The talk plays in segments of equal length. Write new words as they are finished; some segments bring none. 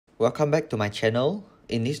Welcome back to my channel.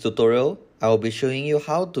 In this tutorial, I will be showing you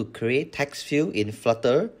how to create text field in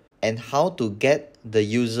Flutter and how to get the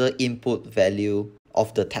user input value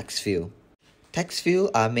of the text field. Text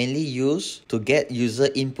fields are mainly used to get user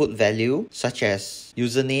input value such as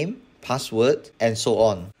username, password, and so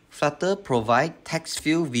on. Flutter provides text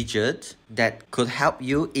field widgets that could help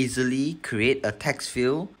you easily create a text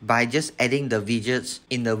field by just adding the widgets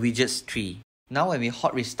in the widgets tree. Now when we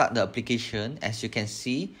hot restart the application, as you can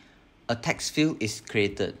see, a text field is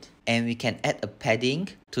created and we can add a padding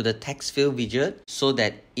to the text field widget so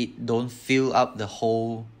that it don't fill up the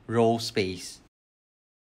whole row space.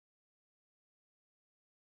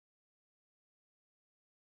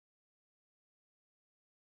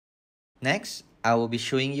 Next, I will be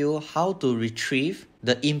showing you how to retrieve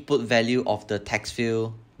the input value of the text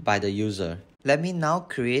field by the user. Let me now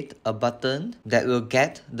create a button that will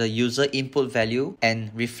get the user input value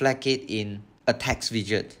and reflect it in a text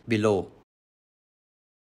widget below.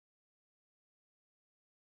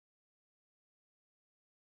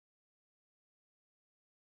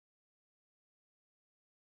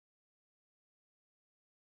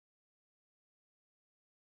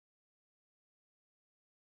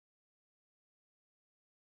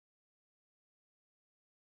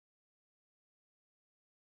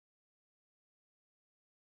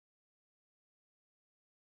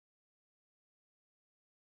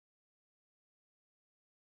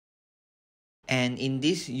 And in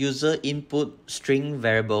this user input string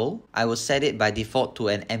variable, I will set it by default to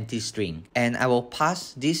an empty string. And I will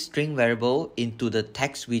pass this string variable into the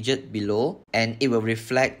text widget below, and it will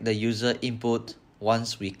reflect the user input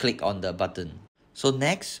once we click on the button. So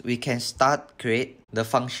next, we can start create the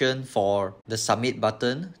function for the submit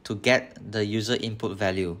button to get the user input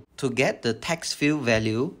value. To get the text field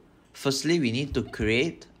value, firstly, we need to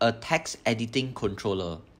create a text editing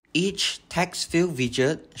controller. Each text field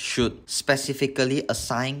widget should specifically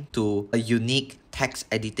assign to a unique text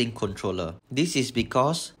editing controller. This is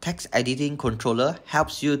because text editing controller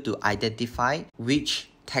helps you to identify which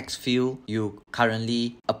text field you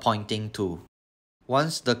currently are pointing to.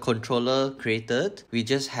 Once the controller created, we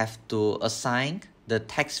just have to assign the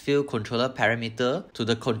text field controller parameter to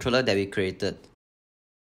the controller that we created.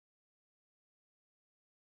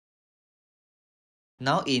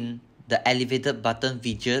 Now in the elevated button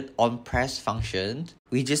widget on press function,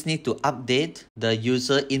 we just need to update the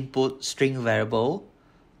user input string variable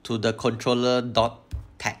to the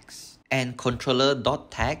controller.text. And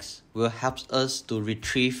controller.text will help us to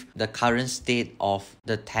retrieve the current state of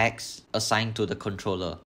the text assigned to the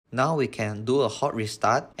controller. Now we can do a hot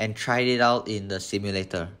restart and try it out in the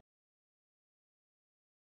simulator.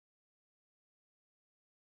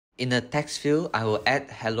 In the text field, I will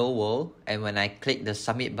add hello world, and when I click the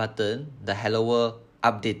submit button, the hello world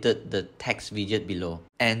updated the text widget below.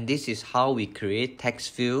 And this is how we create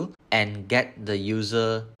text field and get the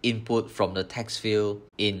user input from the text field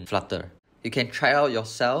in Flutter. You can try out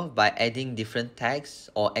yourself by adding different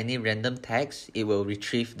text or any random text, it will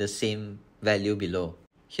retrieve the same value below.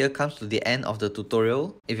 Here comes to the end of the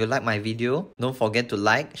tutorial. If you like my video, don't forget to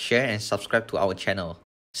like, share and subscribe to our channel.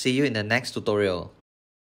 See you in the next tutorial.